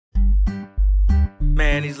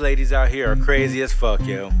Man, these ladies out here are crazy as fuck,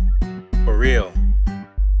 yo. For real.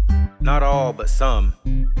 Not all, but some.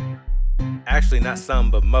 Actually, not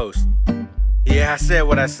some, but most. Yeah, I said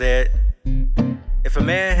what I said. If a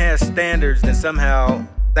man has standards, then somehow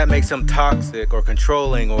that makes him toxic or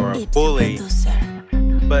controlling or a bully.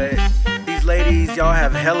 But these ladies, y'all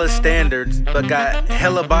have hella standards, but got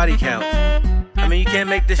hella body counts. I mean, you can't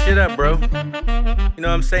make this shit up, bro. You know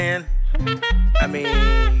what I'm saying? I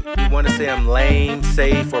mean, you want to say I'm lame,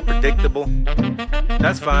 safe, or predictable?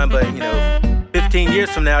 That's fine, but 15 years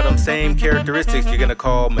from now, them same characteristics you're gonna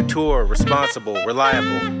call mature, responsible,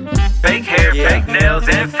 reliable. Fake hair, fake nails,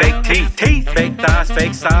 and fake teeth. Fake thighs,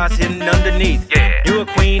 fake size hidden underneath. Yeah. You a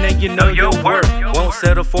queen and you know your worth. Won't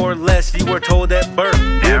settle for less, you were told at birth.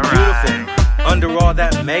 You're beautiful under all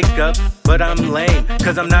that makeup, but I'm lame,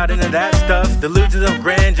 cause I'm not into that stuff. Delusions of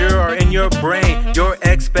grandeur are in your brain. Your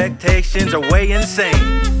expectations are way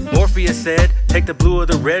insane. Morpheus said, take the blue or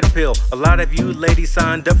the red pill. A lot of you ladies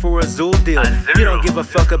signed up for a Zool deal. You don't give a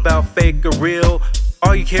fuck about fake or real.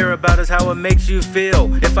 All you care about is how it makes you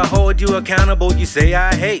feel. If I hold you accountable, you say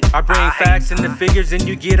I hate. I bring facts and the figures and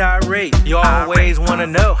you get irate. You always wanna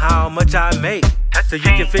know how much I make, so you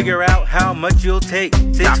can figure out how much you'll take.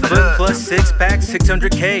 6 foot plus 6 pack,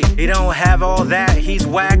 600K. He don't have all that, he's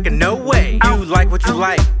whack and no way. You like what you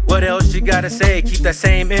like, what else you gotta say? Keep that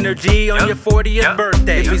same energy on your 40th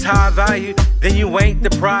birthday. If he's high value, then you ain't the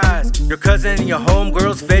prize. Your cousin and your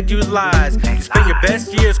homegirls fed you lies. You spent your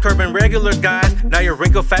best years curbing regular guys. Now you're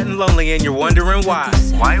wrinkled, fat, and lonely, and you're wondering why.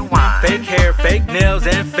 Why? Fake hair, fake nails,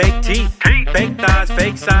 and fake teeth. Fake thighs,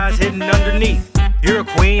 fake size hidden underneath. You're a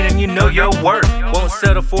queen and you know your worth. Won't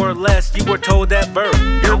settle for less, you were told at birth.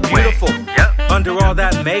 You're beautiful under all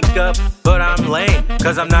that makeup, but I'm lame,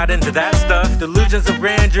 cause I'm not into that stuff. Delusions of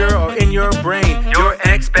grandeur are in your brain. Your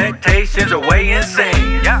expectations are way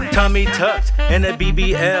insane. Tummy tucked and a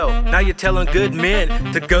BBL. Now you're telling good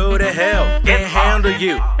men to go to hell. Can't handle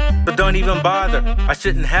you, so don't even bother. I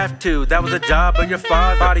shouldn't have to, that was a job of your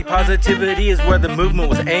father. Body positivity is where the movement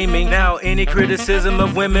was aiming. Now any criticism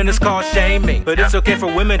of women is called shaming. But it's okay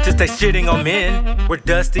for women to stay shitting on men. We're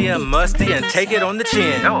dusty and musty and take it on the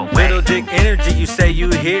chin. Little dick energy you say you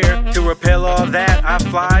hear. To repel all that, I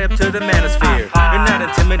fly up to the Manosphere. You're not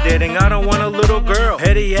intimidating, I don't want a little girl.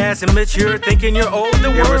 Heady ass and mature, thinking you're old the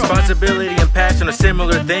world. Your responsibility and passion are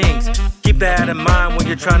similar things. Keep that in mind when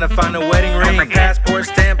you're trying to find a wedding ring. Passport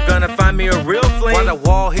stamp, gonna find me a real fling. While the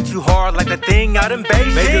wall hits you hard like the thing out in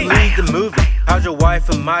Beijing. Maybe lead the movie. How's your wife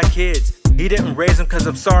and my kids? He didn't raise him cause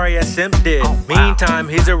I'm sorry as Simp did. Meantime,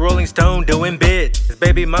 he's a Rolling Stone doing bids. His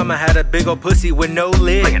baby mama had a big old pussy with no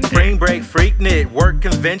lid. Spring break, freak knit, work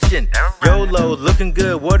convention. YOLO, looking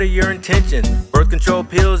good, what are your intentions? Birth control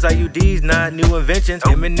pills, IUDs, not new inventions.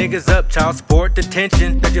 Him and niggas up, child support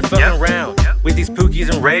detention. Cause you're fucking around with these pookies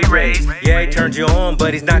and ray-rays. Yeah, he turned you on,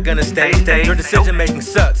 but he's not gonna stay. Your decision making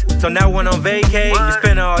sucks. So now when on vacay, you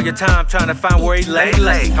spend all your time trying to find where he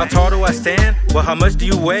lay. How tall do I stand? Well, how much do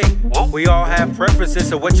you weigh? We all have preferences,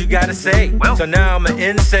 so what you gotta say? So now I'm an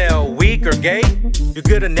incel, weak or gay? You're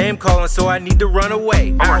good at name calling, so I need to run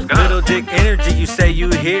away. Little dick energy you say you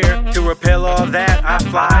hear. To repel all that, I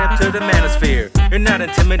fly up to the Manosphere. You're not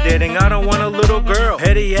intimidating, I don't want a little girl.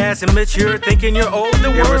 Heady ass and mature, thinking you're old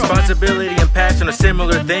the world. Your responsibility and passion are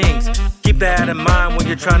similar things. Keep that in mind when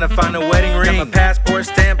you're trying to find a wedding ring. Got my passport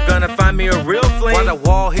stamp, gonna find me a real fling. While the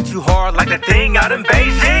wall hits you hard like the thing out in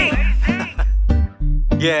Beijing.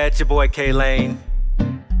 Yeah, it's your boy K-Lane.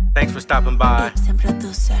 Thanks for stopping by. Ibsen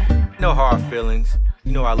Producer. No hard feelings.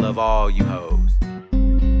 You know I love all you hoes.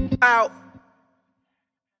 Out.